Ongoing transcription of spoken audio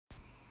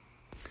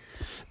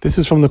This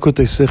is from the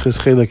Kutei Sichos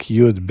Chelek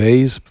Yud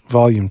Beis,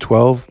 Volume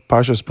 12,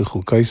 Parshas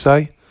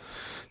Bechukoisai,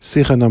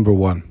 Sicha number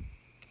 1.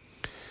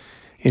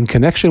 In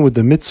connection with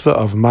the mitzvah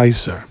of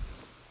Meiser,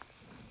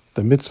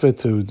 the mitzvah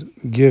to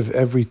give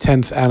every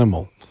 10th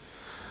animal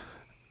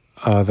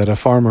that a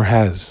farmer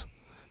has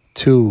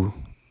to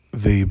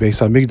the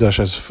Beis HaMikdash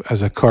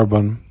as a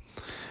korban,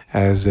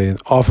 as an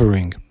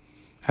offering,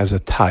 as a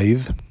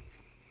tithe,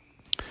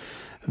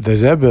 the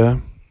Rebbe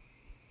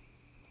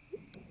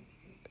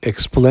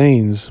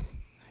explains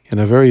in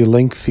a very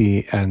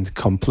lengthy and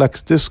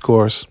complex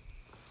discourse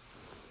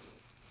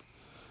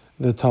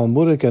the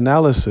Talmudic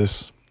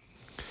analysis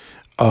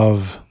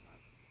of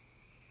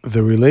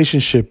the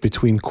relationship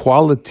between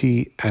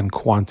quality and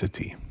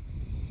quantity.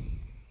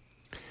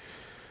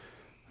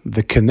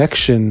 The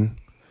connection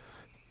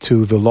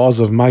to the laws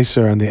of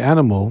Meiser and the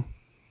animal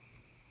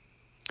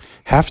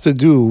have to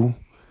do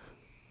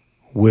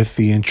with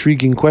the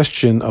intriguing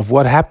question of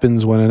what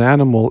happens when an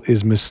animal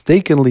is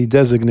mistakenly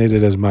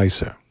designated as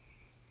Meiser.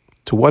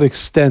 To what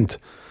extent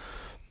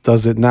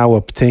does it now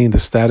obtain the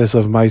status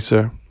of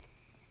Meiser?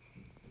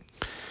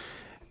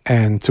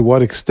 And to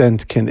what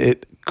extent can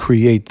it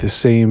create the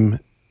same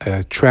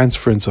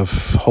transference of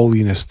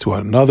holiness to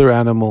another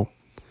animal?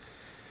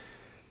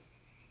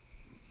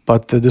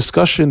 But the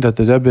discussion that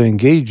the Rebbe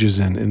engages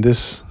in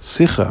this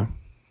Sicha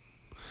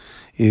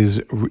is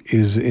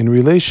in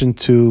relation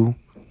to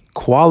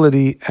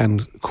quality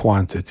and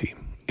quantity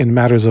in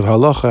matters of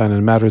halacha and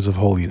in matters of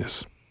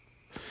holiness,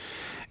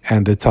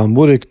 and the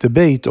Talmudic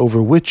debate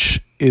over which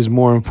is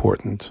more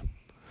important,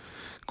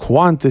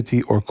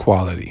 quantity or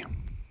quality,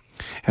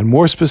 and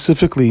more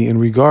specifically in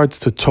regards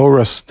to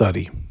Torah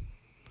study.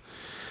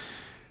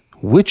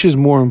 Which is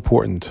more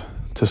important,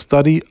 to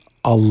study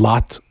a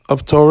lot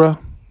of Torah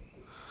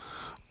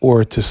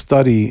or to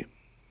study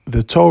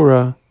the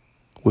Torah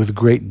with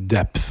great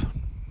depth?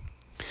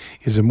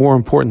 Is it more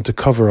important to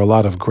cover a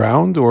lot of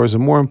ground, or is it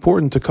more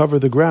important to cover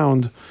the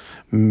ground,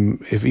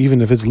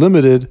 even if it's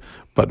limited,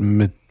 but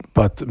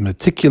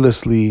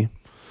meticulously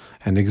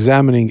and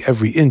examining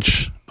every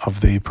inch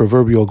of the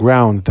proverbial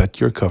ground that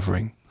you're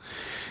covering?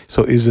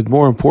 So is it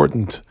more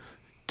important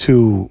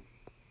to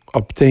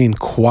obtain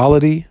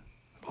quality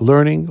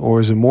learning,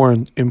 or is it more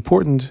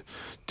important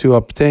to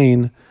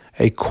obtain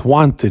a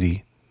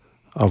quantity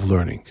of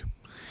learning?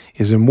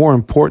 Is it more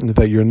important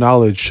that your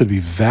knowledge should be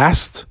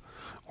vast,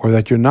 or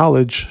that your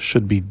knowledge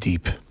should be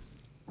deep?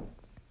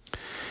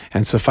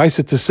 And suffice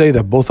it to say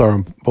that both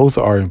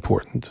are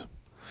important.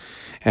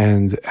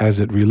 And as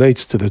it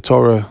relates to the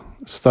Torah,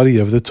 study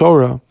of the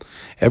Torah,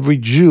 every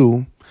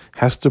Jew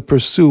has to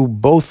pursue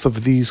both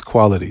of these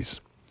qualities.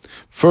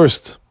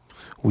 First,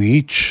 we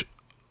each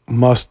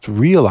must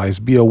realize,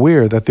 be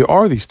aware that there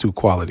are these two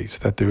qualities,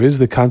 that there is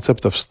the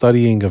concept of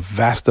studying a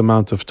vast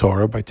amount of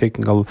Torah by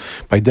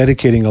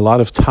dedicating a lot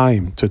of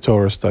time to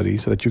Torah study,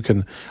 so that you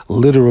can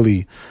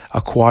literally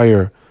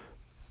acquire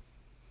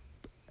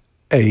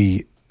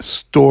a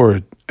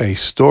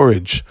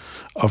storage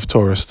of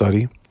Torah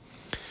study.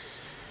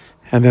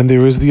 And then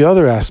there is the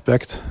other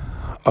aspect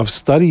of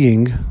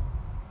studying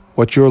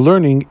what you're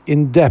learning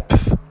in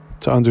depth,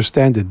 to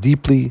understand it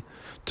deeply,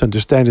 to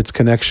understand its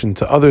connection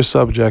to other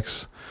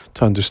subjects,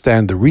 to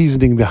understand the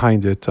reasoning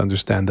behind it, to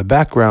understand the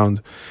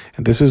background.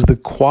 And this is the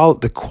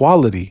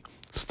quality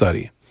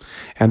study,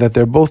 and that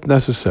they're both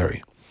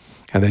necessary,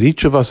 and that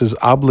each of us is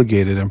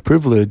obligated and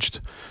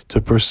privileged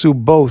to pursue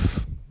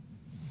both,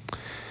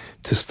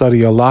 to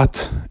study a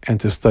lot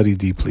and to study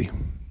deeply.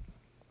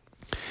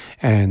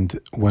 And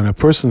when a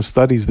person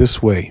studies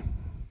this way,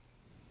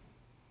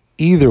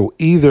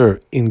 either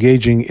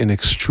engaging in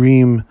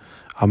extreme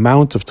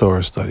amount of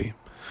Torah study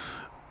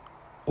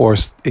or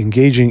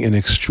engaging in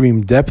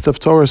extreme depth of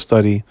Torah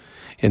study,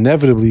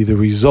 inevitably the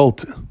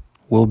result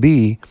will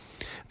be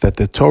that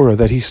the Torah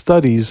that he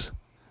studies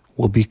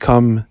will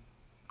become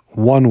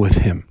one with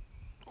him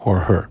or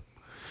her.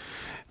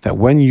 That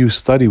when you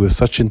study with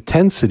such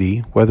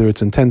intensity, whether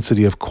it's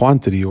intensity of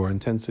quantity or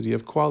intensity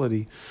of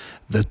quality,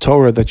 the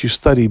Torah that you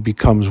study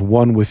becomes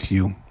one with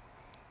you.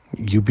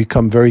 You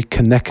become very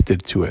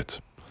connected to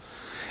it.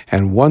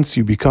 And once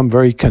you become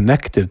very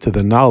connected to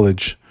the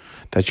knowledge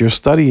that you're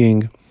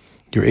studying,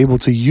 you're able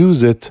to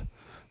use it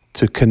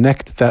to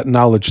connect that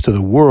knowledge to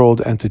the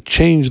world and to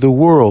change the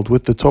world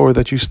with the Torah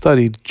that you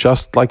studied,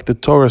 just like the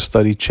Torah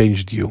study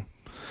changed you.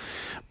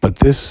 But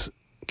this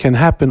can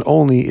happen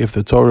only if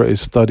the Torah is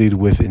studied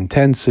with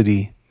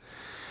intensity,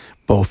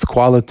 both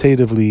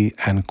qualitatively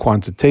and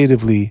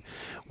quantitatively.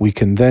 We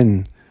can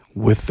then,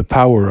 with the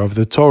power of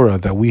the Torah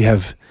that we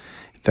have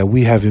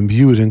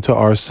imbued into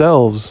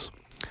ourselves,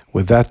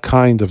 with that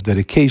kind of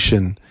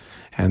dedication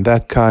and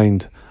that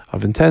kind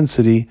of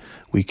intensity,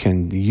 we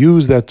can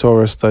use that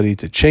Torah study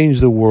to change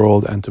the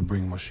world and to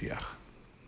bring Moshiach.